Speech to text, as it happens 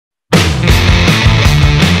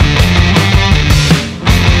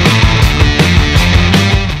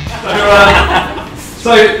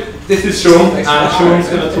So, this is Sean, and Sean's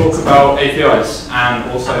going to talk about APIs, and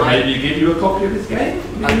also maybe give you a copy of his game?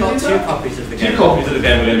 I've got 2 copies of the game. 2 copies of the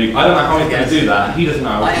game we're going to do. I don't know how he's going to do that, he doesn't know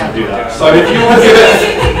how he's going to do that. So if you want to give it,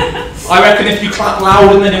 I reckon if you clap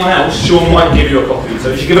louder than anyone else, Sean might give you a copy. So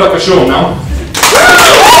you should give it up for Sean now.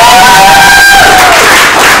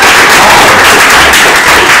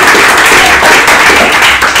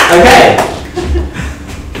 Okay.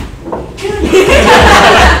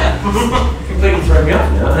 Completely thrown me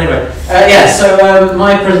off now. Anyway, so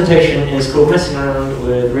my presentation is called Messing Around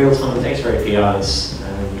with Real-Time Data APIs,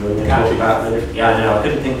 and we're going to talk about. Yeah, I know. I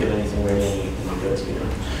couldn't think of anything really good to be done.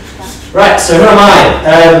 Right. So who am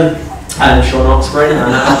I? I'm Sean Oxspring.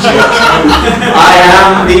 I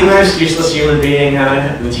am the most useless human being,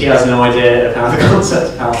 and he has no idea of how the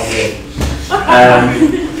concept of how I do.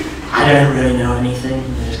 I don't really know anything.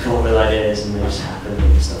 I just come up with ideas and they just happen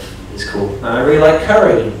and stuff. It's cool. And I really like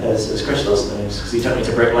curry, as Crystal's knows, because he took me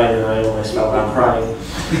to Brick Lane and I almost fell down crying. It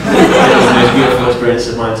was the most beautiful experience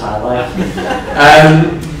of my entire life.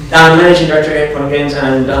 I'm managing director at 8 Point Games,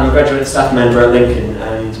 and I'm a graduate staff member at Lincoln,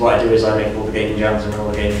 and what I do is I make all the gaming jams and all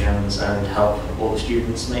the gaming jams and help all the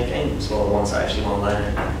students make games, or the ones that actually want to learn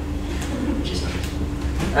it, which is nice.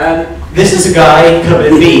 This is a guy covered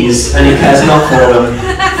in bees, and he cares not for them.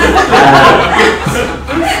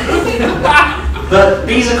 But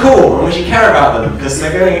bees are cool, and we should care about them, because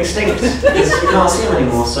they're going extinct, because we can't see them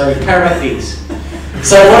anymore, so care about bees.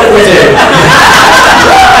 So what did we do?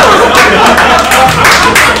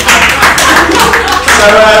 So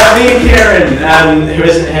me and Kieran, who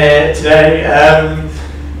isn't here today,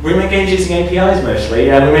 we make games using APIs mostly,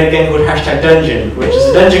 and we made a game called #Dungeon, which is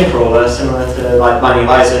a dungeon crawler similar to like Binding of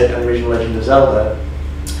Isaac and Original Legend of Zelda,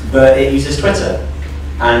 but it uses Twitter,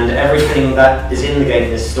 and everything that is in the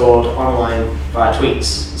game is stored online via tweets.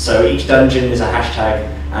 So each dungeon is a hashtag,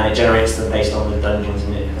 and it generates them based on the dungeons,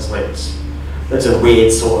 and it has lists. That's a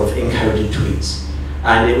weird sort of encoded tweets,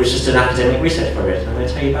 and it was just an academic research project. I'm going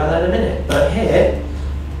to tell you about that in a minute, but here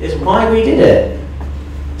is why we did it.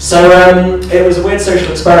 So it was a weird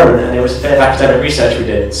social experiment, and it was a bit of academic research we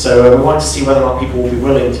did. So we wanted to see whether or not people would be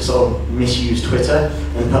willing to sort of misuse Twitter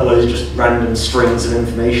and put loads of just random strings of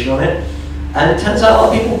information on it. And it turns out a lot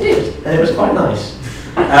of people did, and it was quite nice.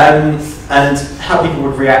 And how people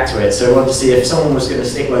would react to it. So we wanted to see if someone was going to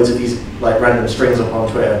stick loads of these like random strings up on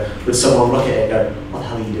Twitter, would someone look at it and go, "What the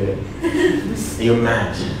hell are you doing? Are you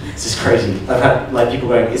mad? This is crazy." I've had like people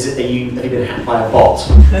going, have you been hacked by a bot?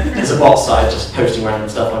 There's a bot site just posting random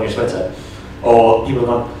stuff on your Twitter. Or people have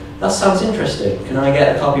gone, "That sounds interesting. Can I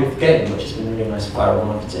get a copy of the game?" Which has been really nice viral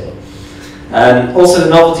marketing. Also the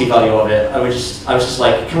novelty value of it. I was just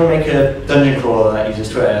like, can we make a dungeon crawler that uses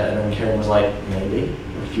Twitter? And then Kieran was like, maybe.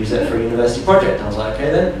 We could use it for a university project. And I was like, okay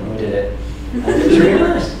then, and we did it. And it was really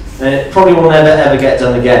nice. And it probably will never ever get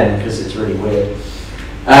done again because it's really weird.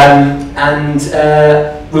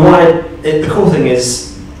 We wanted, the cool thing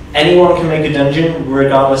is, anyone can make a dungeon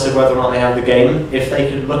regardless of whether or not they have the game. If they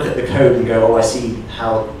could look at the code and go, "Oh, I see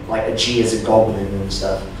how like a G is a goblin and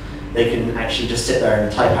stuff," they can actually just sit there and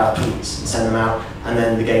type out tweets and send them out, and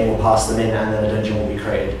then the game will pass them in, and then a dungeon will be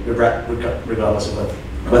created, regardless of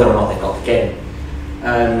whether or not they've got the game.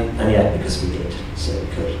 And yeah, because we did, so we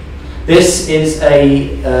could. This is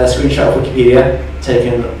a screenshot of Wikipedia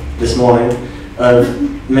taken this morning of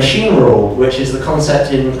machine rule, which is the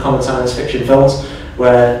concept in common science fiction films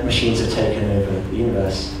where machines have taken over the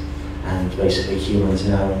universe, and basically humans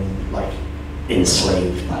are now like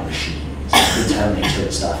enslaved by machines, the Terminator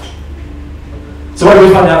and stuff. So what did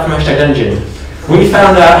we find out from #Dungeon? We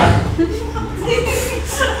found out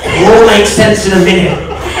it all makes sense in a minute.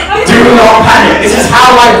 Do not panic. This is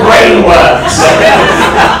how my brain works.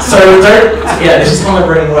 This is how my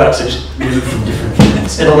brain works. It just moves from different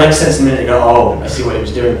things. It'll make sense in a minute. You go, "Oh, I see what he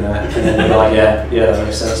was doing there," and then you're like, "Yeah, that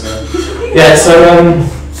makes sense now." Yeah. So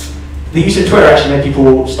the use of Twitter actually made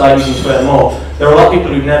people start using Twitter more. There are a lot of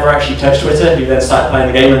people who've never actually touched Twitter who then started playing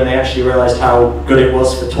the game, and they actually realized how good it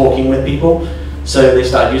was for talking with people. So they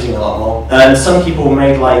started using it a lot more. And some people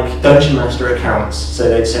made like Dungeon Master accounts. So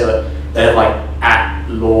they'd say that they're like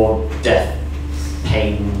 @Lord Death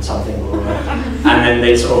Pain something, and then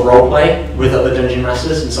they'd sort of roleplay with other Dungeon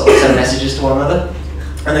Masters and sort of send messages to one another.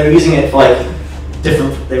 And they were using it for like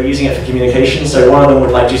they were using it for communication. So one of them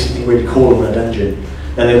would like do something really cool in a dungeon.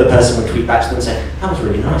 Then the other person would tweet back to them and say, "That was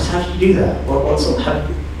really nice. How did you do that? What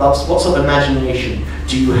sort of imagination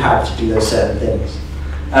do you have to do those certain things?"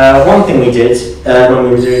 One thing we did when we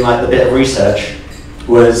were doing like the bit of research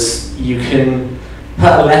was you can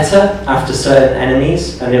put a letter after certain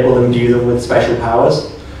enemies and it will imbue them with special powers.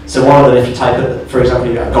 So one of them, if you type it, for example,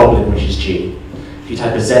 you've got a goblin, which is G. If you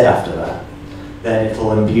type a Z after that, then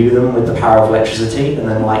it'll imbue them with the power of electricity, and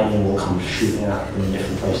then lightning will come shooting out from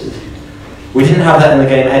different places. We didn't have that in the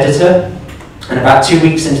game editor, and about 2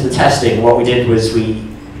 weeks into the testing, what we did was we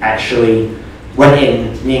actually went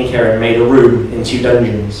in, me and Kieran made a room in 2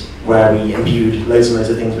 dungeons where we imbued loads and loads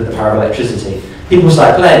of things with the power of electricity. People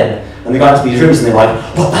started playing, and they got into these rooms and they were like,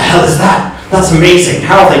 what the hell is that? That's amazing,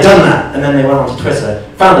 how have they done that? And then they went onto Twitter,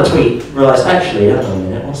 found a tweet, realised, actually, hold on a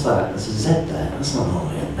minute, what's that? There's a Z there, that's not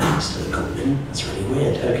normally next to the goblin, that's really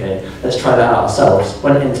weird. Okay, let's try that out ourselves.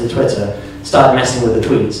 Went into Twitter, started messing with the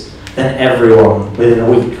tweets. Then everyone, within a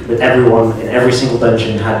week, everyone in every single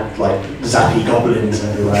dungeon had like zappy goblins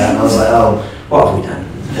everywhere, and I was like, oh, what have we done?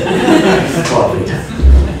 What have we done?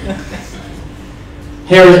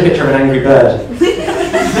 Here is a picture of an angry bird.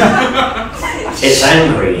 It's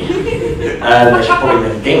angry. They should probably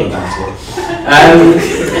make a game about it.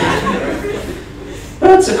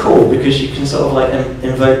 Birds are cool because you can sort of like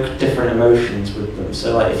invoke different emotions with them.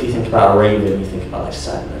 So like if you think about a raven, you think about like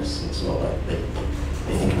sadness and sort of like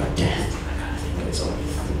they think about death, that kind of thing. It's all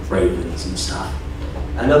ravens and stuff.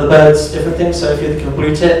 And other birds, different things. So if you're thinking of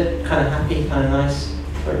blue tit, kind of happy, kind of nice,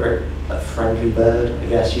 very, very like friendly bird, I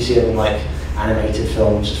guess. You see them in like animated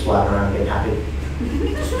films, just flying around getting happy.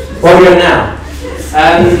 What are we doing now?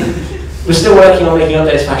 We're still working on making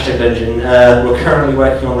updates for Hashtag Dungeon. We're currently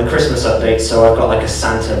working on the Christmas update, so I've got like a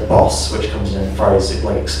Santa boss which comes in and throws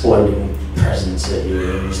like exploding presents at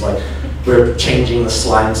you. And it's like we're changing the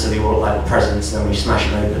slime so they all look like presents, and then we smash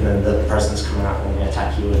them open and the presents come out and they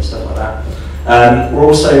attack you and stuff like that. We're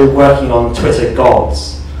also working on Twitter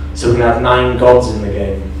gods, so we're going to have 9 gods in the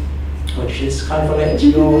game, which is kind of related to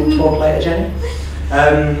your talk later, Jenny.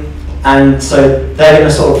 And so they're going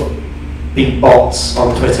to sort of be bots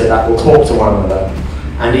on Twitter that will talk to one another.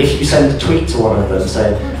 And if you send a tweet to one of them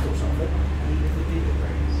saying,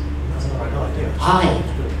 hi.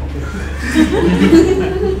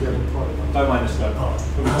 Don't mind us though.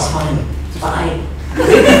 That's fine. Bye.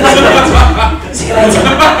 See you later.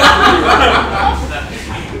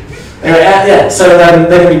 Anyway, yeah, so they're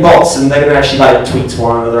going to be bots, and they're going to actually like tweet to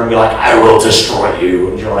one another and be like, I will destroy you.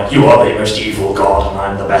 And you're like, you are the most evil god, and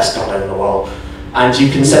I'm the best god in the world. And you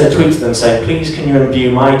can send a tweet to them saying, please can you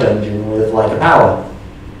imbue my dungeon with like a power?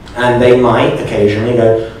 And they might occasionally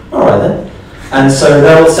go, alright then. And so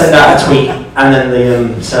they'll send out a tweet, and then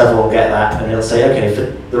the server will get that, and it'll say, okay,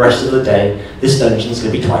 for the rest of the day, this dungeon's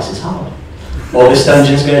going to be twice as hard. Or this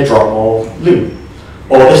dungeon's going to drop more loot.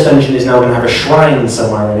 Or this dungeon is now going to have a shrine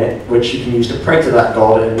somewhere in it, which you can use to pray to that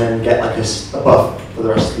god and then get like a buff for the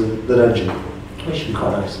rest of the dungeon. Which should be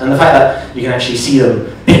quite nice. And the fact that you can actually see them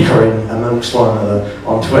bickering amongst one another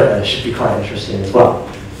on Twitter should be quite interesting as well.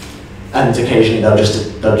 And occasionally they'll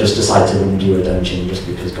just decide to imbue a dungeon just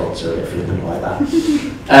because gods are a bit flippant like that.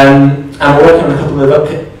 And we're working on a couple of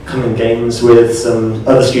upcoming games with some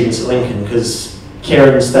other students at Lincoln, because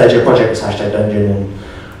Kieran's third year project was Hashtag Dungeon, and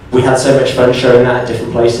we had so much fun showing that at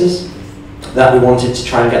different places that we wanted to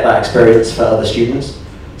try and get that experience for other students.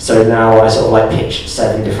 So now I sort of like pitched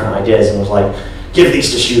 7 different ideas and was like, give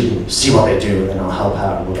these to students, see what they do, and then I'll help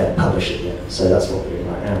out and we'll get published it. So that's what we're doing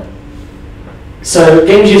right now. So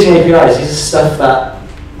games using APIs, these are stuff that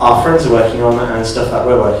our friends are working on and stuff that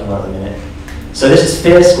we're working on at the minute. So this is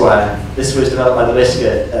Fear Square. This was developed by the LISC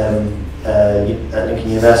at Lincoln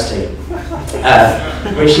University,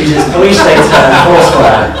 which uses police data and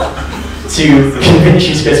Foursquare to convince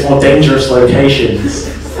you to go to more dangerous locations.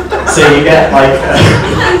 So you get like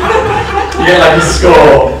a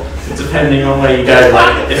score depending on where you go.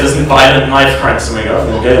 Like if there's a violent knife crime somewhere, I'm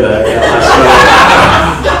going to go there. Get a high score.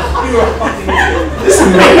 This is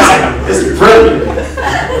amazing. This is brilliant.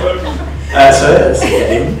 So it's a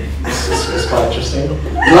game. It's quite interesting.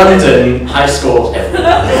 London, high scores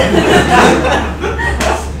everywhere.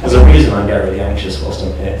 There's a reason I get really anxious whilst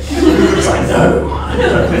I'm here. Because I know.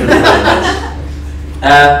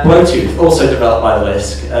 Bluetooth, also developed by the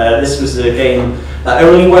LISC. This was a game that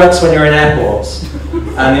only works when you're in airports.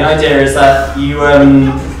 And the idea is that you are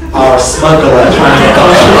a smuggler trying to get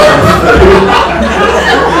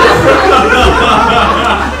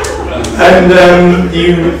and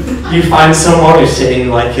you find someone who's sitting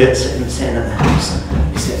like sitting at the house,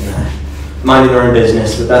 sitting there, minding their own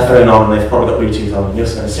business with their phone on, and they've probably got Bluetooth on, and you're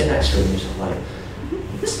just going to sit next to them and just like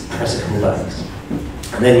press a couple buttons.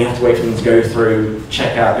 And then you have to wait for them to go through,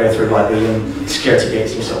 check out, go through like the security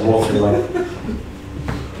gates, and you sort of walk through like.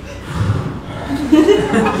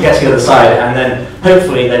 You get to the other side, and then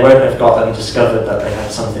hopefully they won't have discovered that they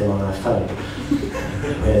had something on their phone.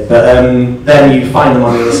 But then you find them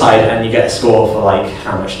on the other side, and you get a score for like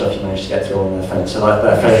how much stuff you managed to get through on their phone. So like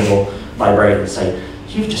their phone will vibrate and say,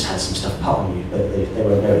 "You've just had some stuff put on you," but they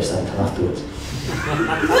won't notice that until afterwards.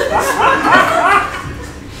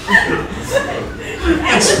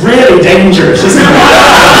 It's really dangerous, isn't it?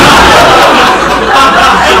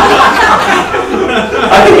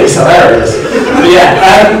 I think it's hilarious. But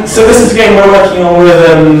yeah, so this is a game we're working on with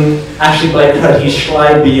Ashley Blake Hood. He's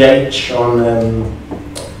SchleiBH on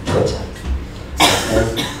Twitter.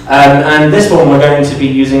 And this one we're going to be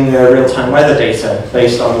using real-time weather data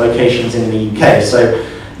based on locations in the UK. So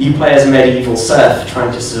you play as a medieval serf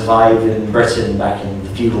trying to survive in Britain back in the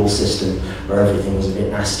feudal system where everything was a bit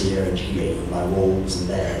nastier and you could get eaten by wolves and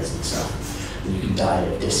bears and stuff. And you could die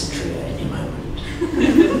of dysentery at any moment.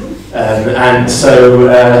 And so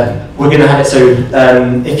we're going to have it so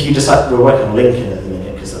if you decide, we're working on Lincoln at the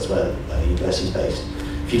minute because that's where the university is based.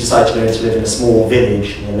 If you decide to go to live in a small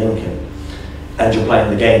village near Lincoln, and you're playing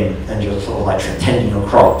the game, and you're sort of like tending your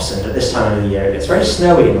crops, and at this time of the year it gets very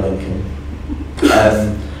snowy in Lincoln,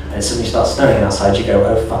 and it suddenly starts snowing outside, you go,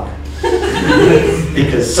 oh fuck.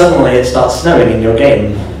 Because suddenly it starts snowing in your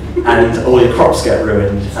game, and all your crops get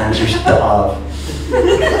ruined, and you starve.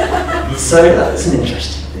 So that's an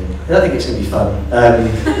interesting thing. I don't think it's going to be fun.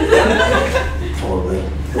 Probably.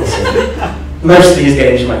 We'll see. Most of these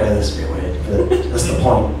games you might go, this is a bit weird, but that's the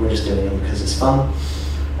point, we're just doing them because it's fun.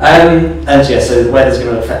 And yeah, so the weather's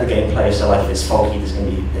going to affect the gameplay. So like if it's foggy, it's going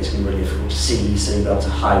to be really difficult to see. So you'll be able to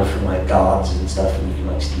hide from like guards and stuff, and you can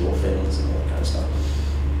like steal things and all that kind of stuff.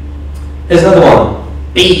 Here's another one: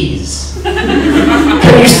 bees.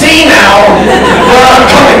 Can you see now where I'm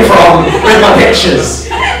coming from with my pictures?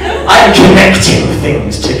 I'm connecting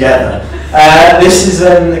things together. This is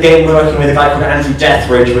a game we're working with a guy called Andrew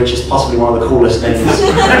Dethridge, which is possibly one of the coolest names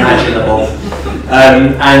imaginable.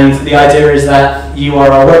 And the idea is that you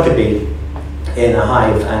are a worker bee in a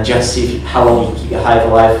hive, and you have to see how long you can keep your hive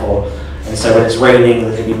alive for. And so when it's raining,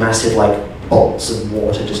 there's going to be massive like bolts of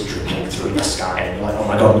water just dripping through the sky, and you're like, oh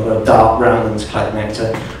my god, you've got to dart around them to collect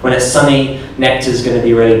nectar. When it's sunny, nectar is going to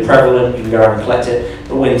be really prevalent, you can go around and collect it.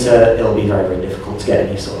 But winter, it'll be very, very difficult to get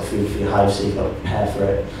any sort of food for your hive, so you've got to prepare for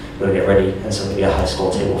it, you've got to get ready, and so there'll be a high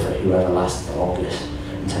score table for whoever lasts the longest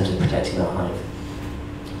in terms of protecting that hive.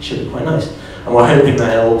 It should be quite nice. And we're hoping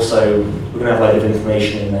that it'll also, we're going to have a load of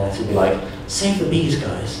information in there to be like, save the bees,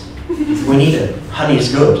 guys. We need it. Honey's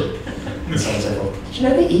good. And so on and so forth. Did you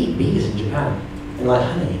know they eat bees in Japan? And like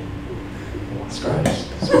honey. It's gross.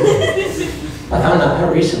 I found that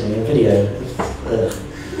out recently in a video.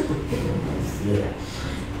 Yeah.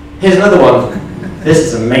 Here's another one. This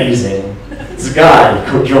is amazing. It's a guy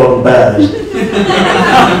called Jordan Bird.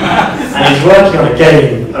 And he's working on a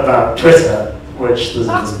game about Twitter, which there's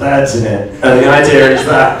birds in it, and the idea is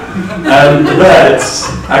that the birds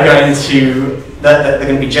are going to they're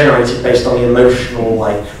going to be generated based on the emotional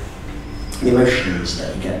the emotions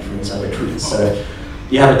that you get from inside a tweet. So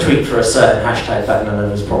you have a tweet for a certain hashtag that none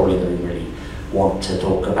of us probably really want to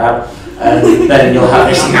talk about, and then you'll have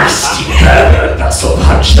this nasty bird that's sort of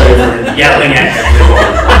hunched over and yelling at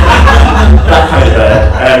everyone. That kind of bird.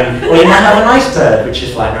 Or you might have a nice bird which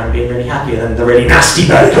is flying around being really happy, and then the really nasty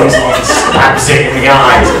bird comes along and stabs it in the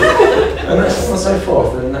eyes. And so on and so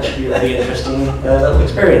forth, and that should be a really interesting little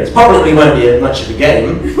experience. Probably won't be much of a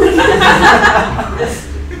game,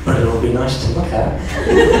 but it'll be nice to look at.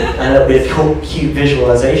 And it'll be a cute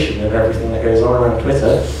visualization of everything that goes on around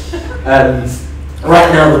Twitter.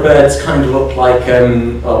 Right now the birds kind of look like,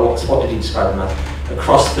 what did he describe them as? A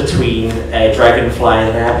cross between a dragonfly and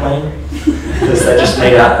an airplane, because they're just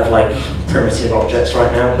made out of like primitive objects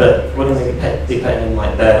right now. But we're going to be putting in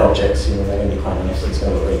like bird objects, they're going to be quite nice. It's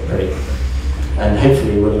going to look really pretty, and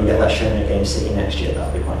hopefully we're going to get that shown at Game City next year.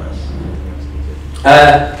 That'll be quite nice.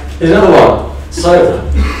 There's another one. So,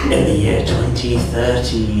 in the year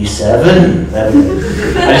 2037, I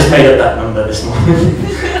just made up that number this morning.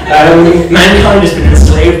 Mankind has been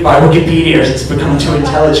enslaved by Wikipedia as it's become too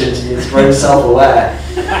intelligent and it's grown self-aware.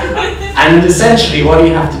 And essentially what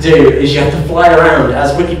you have to do is you have to fly around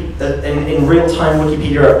as in real-time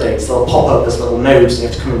Wikipedia updates. They'll pop up as little nodes and you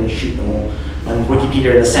have to come in and shoot them all. And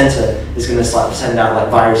Wikipedia in the center is going to send out like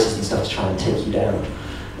viruses and stuff to try and take you down.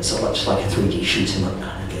 It's sort of just like a 3D shoot 'em up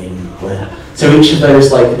kind of game. So each of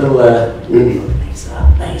those like little laser.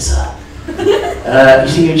 You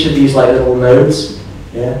see each of these like little nodes?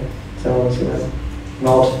 Yeah? Someone's gonna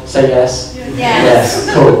nod, say yes? Yes.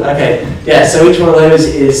 Yes, cool, okay. Yeah, so each one of those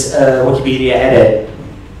is Wikipedia edit.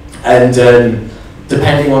 And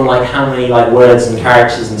depending on like how many like words and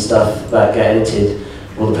characters and stuff that get edited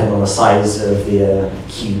will depend on the size of the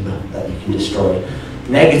cube that you can destroy.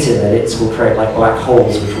 Negative edits will create like black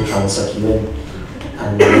holes which will try and suck you in.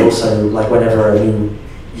 And also, like whenever a new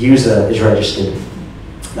user is registered,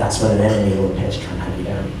 that's when an enemy will appear to try and hunt you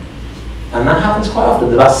down. And that happens quite often.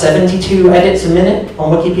 There's about 72 edits a minute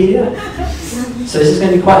on Wikipedia. So this is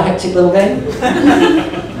going to be quite a hectic little game.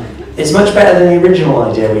 It's much better than the original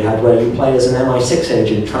idea we had, where you play as an MI6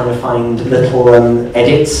 agent trying to find little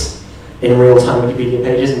edits in real-time Wikipedia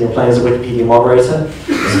pages, and you're playing as a Wikipedia moderator.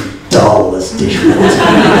 It's dull as dishwater.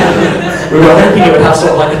 We were hoping it would have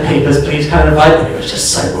sort of like a Papers, Please kind of vibe, but it was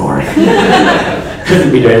just so boring.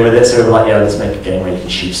 Couldn't be doing with it, so we were like, yeah, let's make a game where you can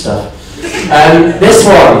shoot stuff. This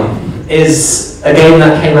one is a game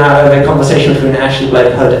that came out of a conversation between Ashley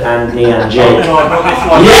Blake Hood and me and Jake. Oh God, not this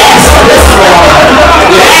one. Yes, this one!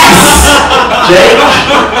 Yes! Jake,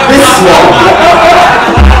 this one!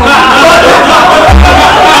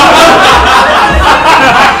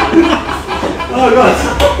 Oh God.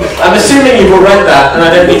 I'm assuming you've all read that, and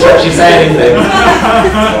I don't need to actually say anything.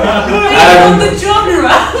 On the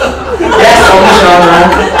genre! Yes, on the genre.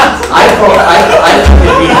 I thought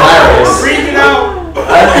it'd be hilarious. Read it out!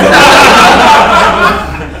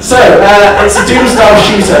 So, it's a Doom-style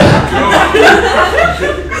shooter.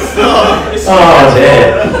 Oh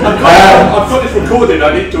dear. I've got this recorded,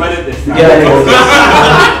 I need to edit this now. Yeah,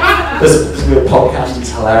 there's a podcast, it's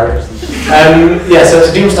hilarious. Yeah, so it's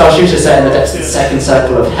a Doom-style shooter set in the depths of the second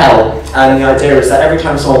circle of hell, and the idea is that every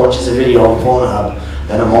time someone watches a video on Pornhub,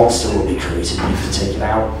 then a monster will be created and you can take it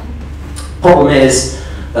out. Problem is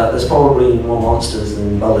that there's probably more monsters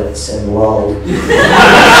than bullets in the world.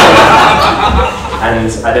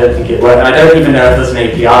 And I don't think it works. I don't even know if there's an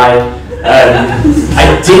API.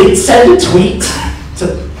 I did send a tweet to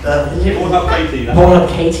Pornhub Katie. Pornhub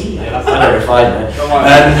Katie. I don't know if I know.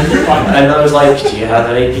 And I was like, do you have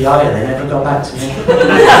an API? And they never got back to me.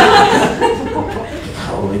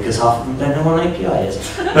 Probably because half of them don't know what an API is.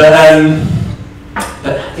 But I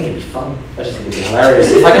think it'd be fun. I just think it'd be hilarious.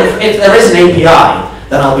 If there is an API,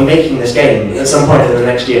 then I'll be making this game at some point in the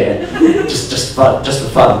next year. Just for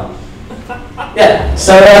fun. Yeah,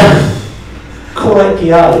 so cool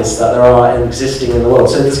APIs that there are existing in the world.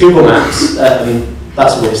 So there's Google Maps,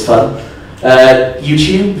 that's always fun.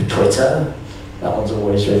 YouTube, Twitter, that one's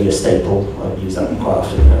always really a staple. I use that one quite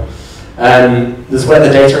often now. There's weather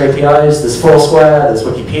data APIs, there's Foursquare, there's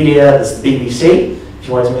Wikipedia, there's the BBC. If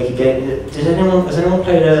you wanted to make a game, has anyone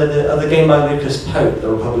played the other game by Lucas Pope, The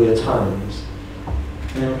Republic of Times?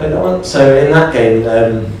 Anyone played that one? So in that game,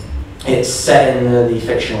 it's set in the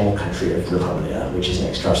fictional country of Republia, which is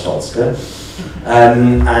next to Rostolska.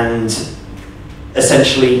 And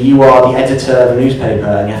essentially you are the editor of a newspaper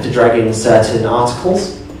and you have to drag in certain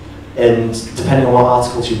articles, and depending on what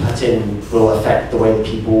articles you put in will affect the way that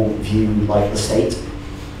people view like the state.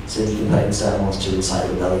 So you can put in certain ones to incite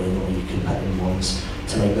rebellion, or you can put in ones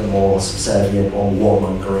to make them more subservient or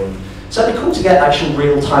warmongering. So it'd be cool to get actual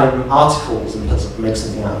real-time articles and make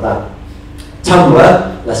something out of that.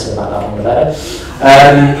 Tumblr, less about that one the better.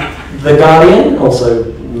 The Guardian, also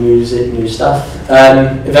news stuff.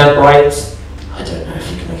 Eventbrite, I don't know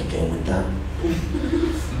if you can make a game with that.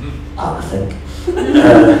 I think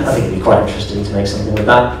it'd be quite interesting to make something with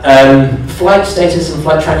that. Flight status and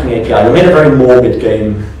flight tracking API. We made a very morbid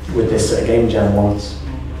game with this at a game jam once,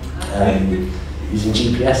 using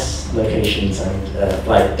GPS locations and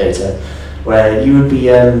flight data, where you would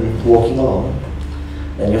be walking along,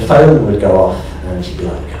 then your phone would go off, and you'd be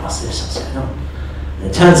like, what's this, what's going on? And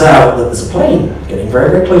it turns out that there's a plane getting very,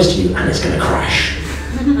 very close to you, and it's going to crash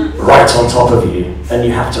right on top of you, and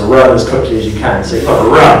you have to run as quickly as you can. So you've got to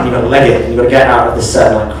run, you've got to leg it, and you've got to get out of this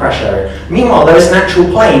certain like crash area. Meanwhile, there is an actual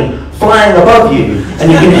plane flying above you,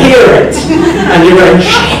 and you can hear it, and you're going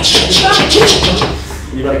shit, shit, shit, shit, shit, shit.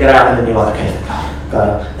 You've got to get out, and then you're like, okay, got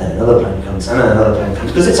out. Then another plane comes, and then another plane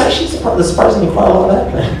comes, because it's actually there's surprisingly quite a lot of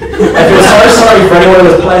airplane. I feel so sorry for anyone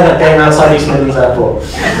who was playing that game outside East Midlands Airport.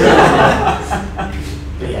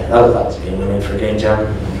 But yeah, that was a game we made for a game jam.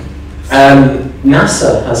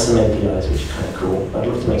 NASA has some APIs which are kind of cool. I'd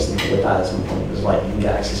love to make something with that at some point, because like you can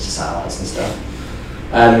get access to satellites and stuff.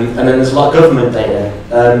 And then there's a lot of government data.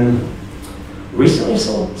 Recently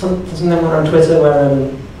saw something on Twitter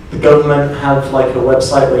where the government have like a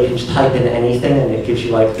website where you can just type in anything and it gives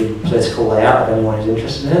you like the political layout of anyone who's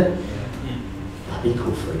interested in it. That'd be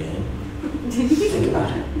cool for a game. Think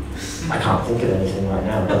about it. I can't think of anything right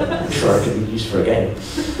now, but I'm sure it could be used for a game.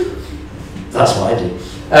 That's what I do.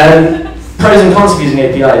 Pros and cons of using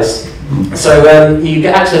APIs. So you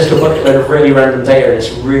get access to a bucket load of really random data, and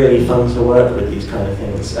it's really fun to work with these kind of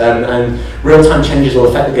things. And real-time changes will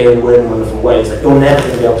affect the game in weird and wonderful ways that you're never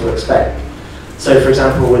going to be able to expect. So for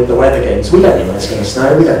example, with the weather games, we don't know when it's going to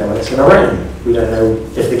snow, we don't know when it's going to rain. We don't know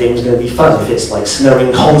if the game's going to be fun, if it's like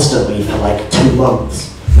snowing constantly for like 2 months.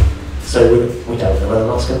 So we don't know whether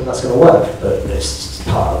that's going to work, but it's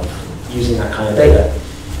part of using that kind of data.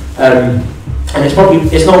 And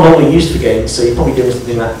it's not normally used for games, so you're probably doing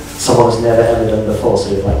something that someone has never ever done before,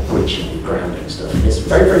 so you're like breaching and grounding stuff. And it's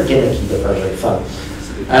very, very gimmicky, but very, very fun.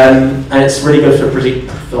 And it's really good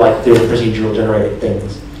for like doing procedural generated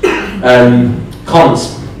things.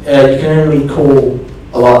 Cons, you can only call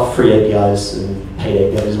a lot of free APIs and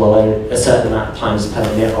paid APIs as well, a certain amount of times per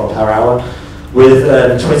minute or per hour. With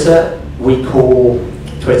Twitter, we call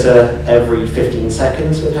Twitter every 15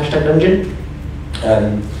 seconds with #Dungeon,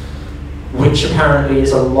 which apparently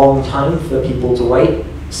is a long time for people to wait.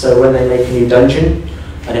 So when they make a new dungeon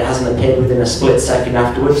and it hasn't appeared within a split second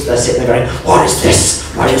afterwards, they're sitting there going, "What is this?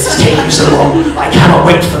 Why is this taking so long? I cannot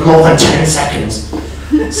wait for more than 10 seconds."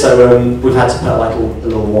 So we've had to put like a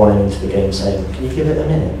little warning into the game saying, "Can you give it a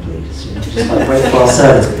minute, please? You know, just like wait for our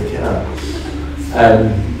server to pick it up."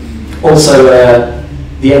 Also,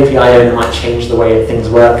 the API owner might change the way things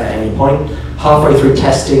work at any point. Halfway through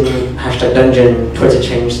testing #Dungeon, Twitter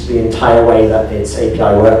changed the entire way that its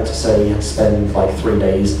API worked, so we had to spend like 3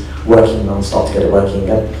 days working non-stop to get it working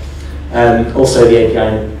again. Also, the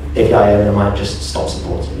API owner might just stop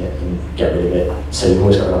supporting it and get rid of it, so you've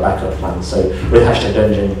always got a backup plan. So with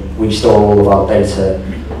 #Dungeon, we store all of our data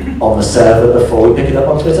on the server before we pick it up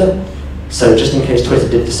on Twitter. So just in case Twitter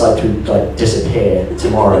did decide to like disappear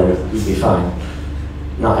tomorrow, we'd be fine.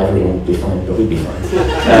 Not everyone would be fine, but we'd be fine.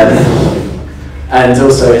 And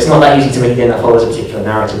also, it's not that easy to make a game that follows a particular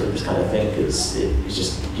narrative of this kind of thing, because it's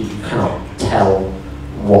just, you cannot tell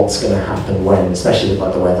what's going to happen when, especially with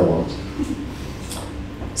like the weather ones.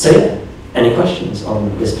 So yeah, any questions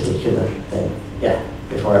on this particular thing? Yeah,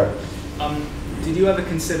 before it. Did you ever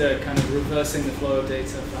consider kind of reversing the flow of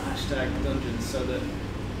data for #Dungeons so that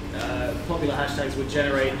popular hashtags would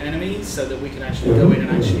generate enemies so that we could actually go in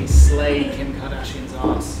and actually slay Kim Kardashian's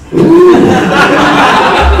arse?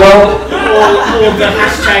 Well, or the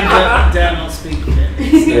hashtag that dare not speak.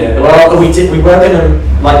 Yeah, well, we were going to,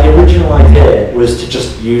 like, the original idea was to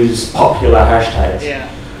just use popular hashtags. Yeah.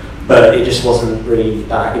 But it just wasn't really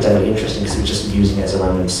that academically interesting because we were just using it as a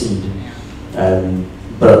random seed.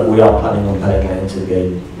 But we are planning on putting it into the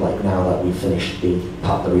game, like, now that we've finished the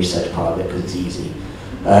research part of it, because it's easy.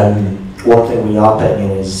 One thing we are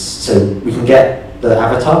putting in is, so we can get the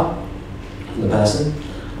avatar from the person,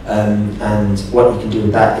 and what you can do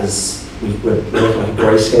with that is we're making like a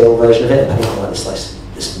grayscale version of it, and putting on like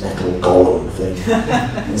this metal golem thing.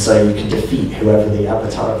 And so you can defeat whoever the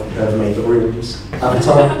avatar, whoever made the runes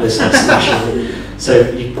avatar, with like smashing. So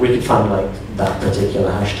we could find like that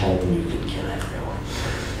particular hashtag and you could kill everyone.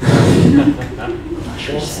 I'm not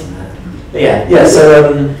sure I've seen that. But yeah, so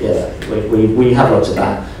we have looked at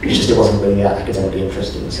that. It's just it wasn't really academically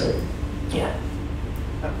interesting, so yeah.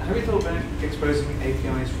 Have you thought about exposing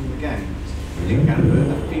APIs from the games? I think kind of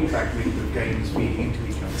a feedback loop of games feeding into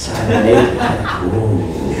each other. So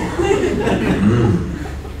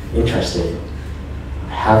interesting. I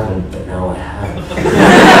haven't, but now I have.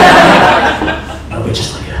 It'll be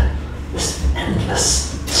just like this endless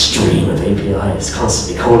stream of APIs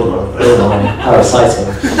constantly calling on. Oh my, how exciting.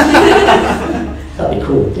 That'd be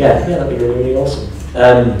cool. Yeah, that'd be really, really awesome.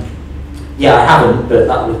 Yeah, I haven't, but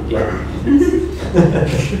that would, yeah.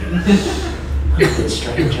 A bit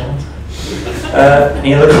strange answer.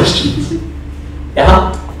 Any other questions?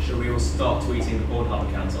 Yeah? Should we all start tweeting the Pornhub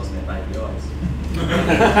accounts on their APIs?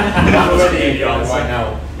 Right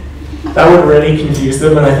now. That would really confuse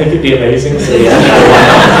them, and I think it'd be amazing. So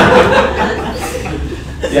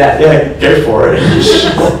yeah, yeah, go for it.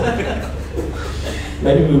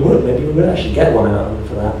 Maybe we would actually get one out of them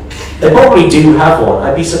for that. They probably do have one.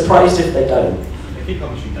 I'd be surprised if they don't. They keep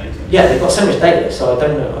publishing data. Yeah, they've got so much data, so I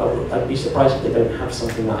don't know. I'd be surprised if they don't have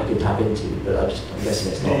something that I could tap into, but I'm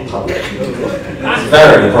guessing it's not public. It's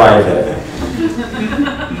very private.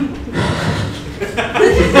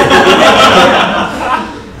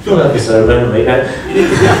 I feel like it's so lonely. You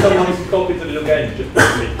have someone who's copied the little game, just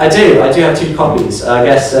I do have 2 copies. I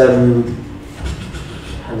guess, hands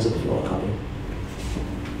up if you want a copy.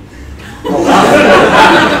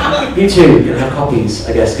 You too can have copies,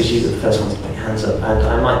 I guess, because you're the first ones to put your hands up, and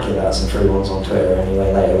I might give out some free ones on Twitter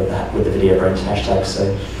anyway later with the VideoBrains hashtag,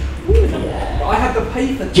 so yeah. But I had to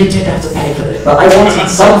pay for this. You did have to pay for this, but I wanted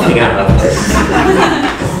something out of this.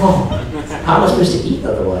 Come on. How am I supposed to eat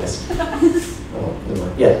otherwise? Oh, never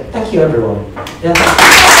mind. Yeah, thank you everyone. Yeah.